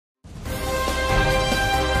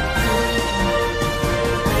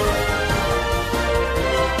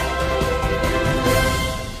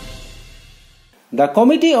The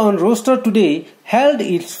Committee on Roster today held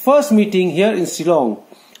its first meeting here in Shillong.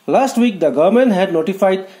 Last week, the government had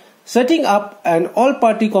notified setting up an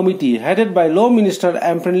all-party committee headed by Law Minister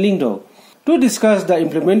Amphren Lingdo to discuss the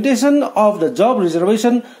implementation of the job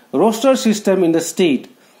reservation roster system in the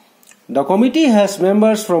state. The committee has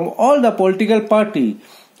members from all the political parties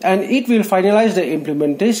and it will finalize the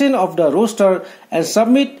implementation of the roster and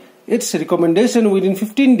submit its recommendation within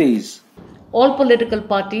 15 days. All political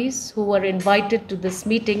parties who were invited to this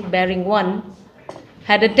meeting, barring one,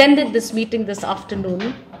 had attended this meeting this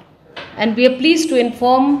afternoon, and we are pleased to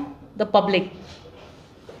inform the public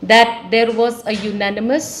that there was a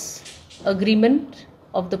unanimous agreement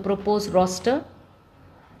of the proposed roster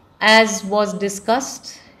as was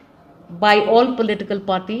discussed by all political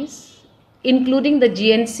parties, including the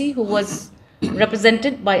GNC, who was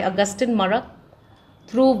represented by Augustine Marak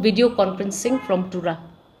through video conferencing from Tura.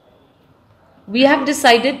 We have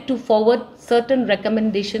decided to forward certain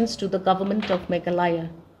recommendations to the government of Meghalaya.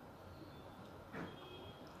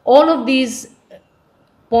 All of these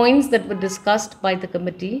points that were discussed by the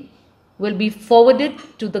committee will be forwarded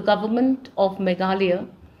to the government of Meghalaya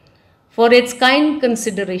for its kind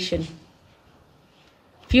consideration.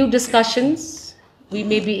 Few discussions we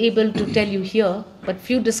may be able to tell you here, but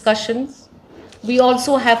few discussions we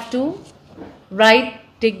also have to write,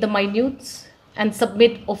 take the minutes and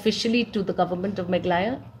submit officially to the government of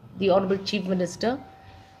Meghalaya, the Honorable Chief Minister,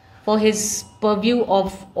 for his purview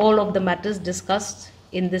of all of the matters discussed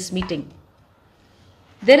in this meeting.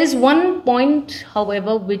 There is one point,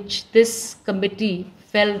 however, which this committee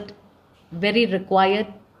felt very required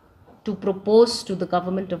to propose to the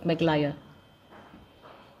government of Meghalaya.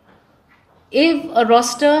 If a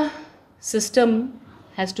roster system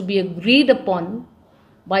has to be agreed upon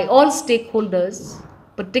by all stakeholders,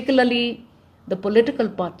 particularly the political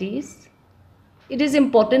parties, it is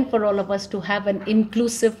important for all of us to have an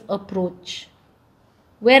inclusive approach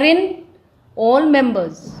wherein all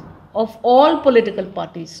members of all political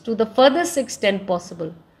parties, to the furthest extent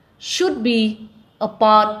possible, should be a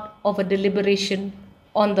part of a deliberation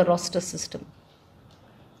on the roster system.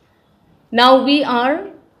 Now we are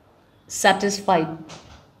satisfied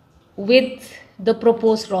with the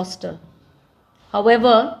proposed roster.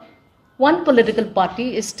 However, one political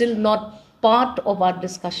party is still not part of our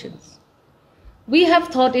discussions. We have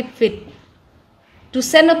thought it fit to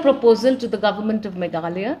send a proposal to the government of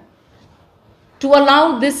Meghalaya to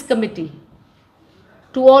allow this committee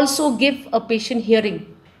to also give a patient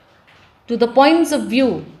hearing to the points of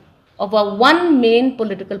view of our one main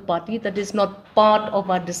political party that is not part of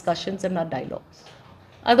our discussions and our dialogues.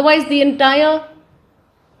 Otherwise, the entire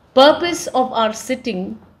purpose of our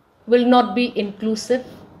sitting will not be inclusive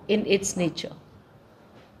in its nature.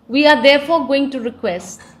 We are therefore going to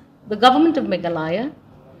request the government of Meghalaya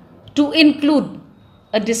to include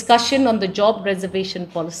a discussion on the job reservation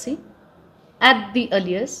policy at the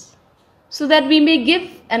earliest, so that we may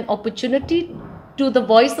give an opportunity to the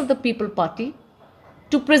Voice of the People Party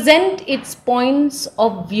to present its points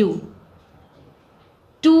of view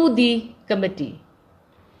to the committee.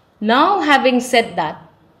 Now, having said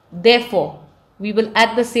that, therefore, we will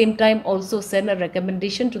at the same time also send a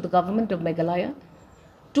recommendation to the government of Meghalaya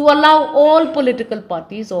to allow all political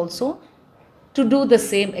parties also to do the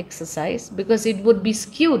same exercise, because it would be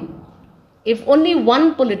skewed if only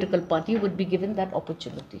one political party would be given that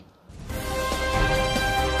opportunity.